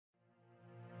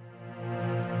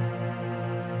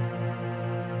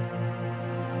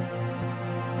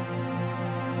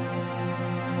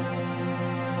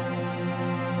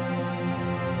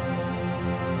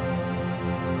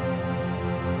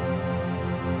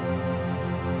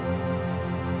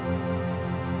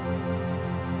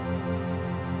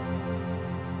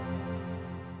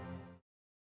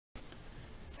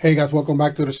Hey guys, welcome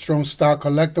back to the Strong Stock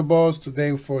Collectibles.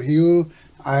 Today for you,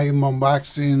 I am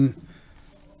unboxing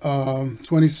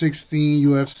 2016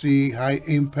 UFC High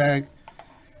Impact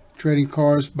Trading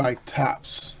Cards by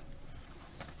Topps.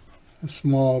 A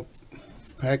small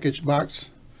package box,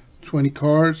 20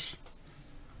 cards,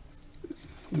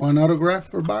 one autograph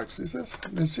per box, it says.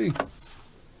 Let's see.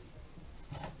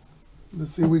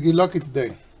 Let's see if we get lucky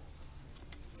today.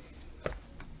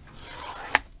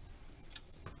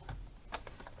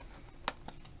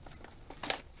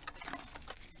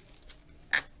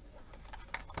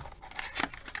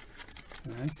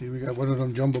 Alright, see, we got one of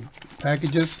them jumbo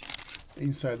packages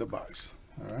inside the box.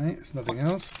 Alright, there's nothing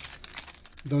else.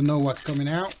 Don't know what's coming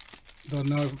out. Don't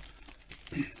know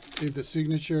if the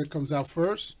signature comes out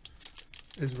first.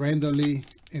 It's randomly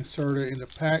inserted in the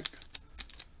pack.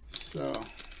 So,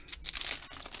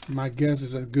 my guess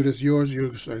is as good as yours.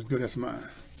 Yours are as good as mine.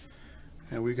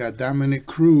 And we got Dominic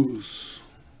Cruz,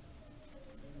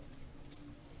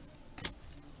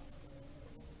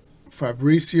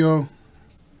 Fabricio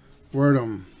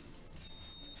Werdum.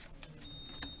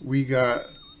 We got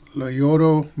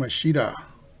Lyoto Machida,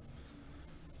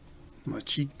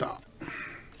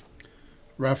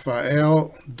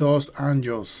 Rafael Dos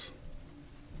Anjos.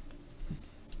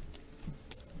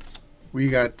 We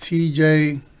got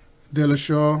TJ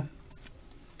Dillashaw.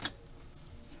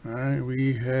 Alright,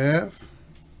 we have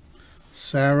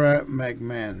Sarah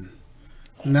McMahon,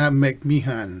 not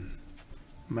McMeehan,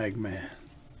 McMahon.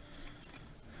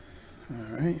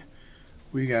 Alright,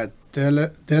 we got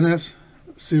Dennis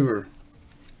Silver,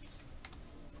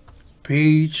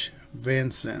 Paige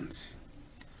Vincent.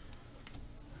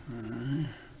 Alright,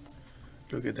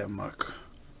 look at that mark.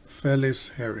 Felix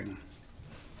Herring.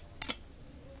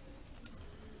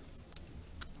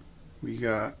 We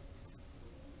got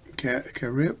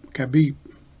Khabib,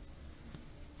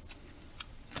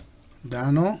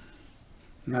 Donald,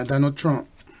 not Donald Trump.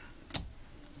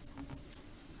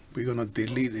 We're gonna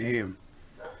delete him.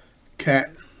 Cat.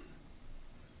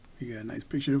 We got a nice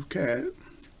picture of Cat.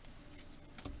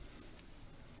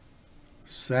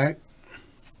 Sack.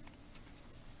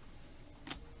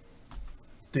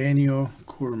 Daniel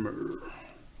Cormier.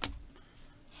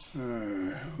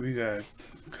 We got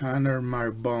Conor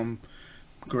Marbum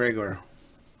Gregor.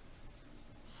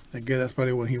 I guess that's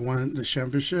probably when he won the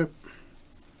championship.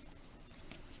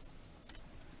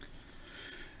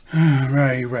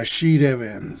 Alright, Rashid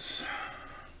Evans.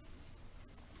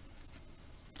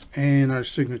 And our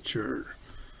signature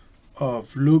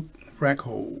of Luke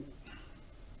Rockhold.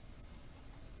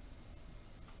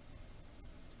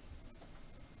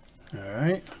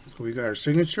 Alright, so we got our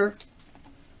signature.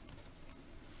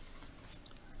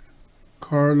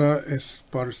 Carla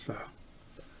Esparza.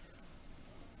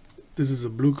 This is a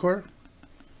blue card.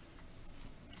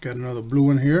 Got another blue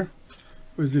one here.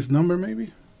 What is this number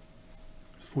maybe?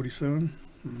 It's 47.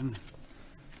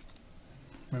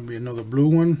 Maybe another blue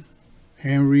one.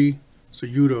 Henry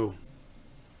Cejudo.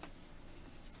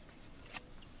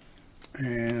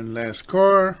 And last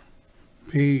card,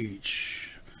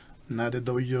 Page. Not the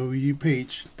WWE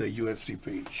page, the UFC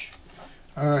page.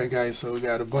 Alright guys, so we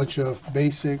got a bunch of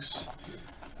basics.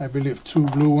 I believe 2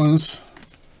 blue ones.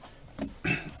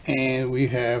 And we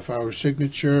have our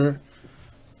signature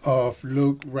of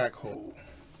Luke Rockhold.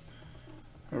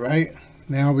 Alright,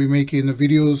 now I'll be making the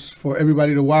videos for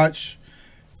everybody to watch.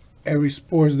 Every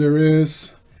sports there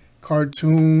is,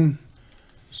 cartoon,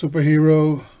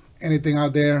 superhero, anything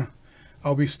out there.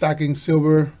 I'll be stocking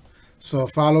silver. So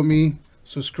follow me,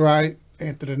 subscribe,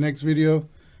 and to the next video.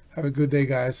 Have a good day,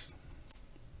 guys.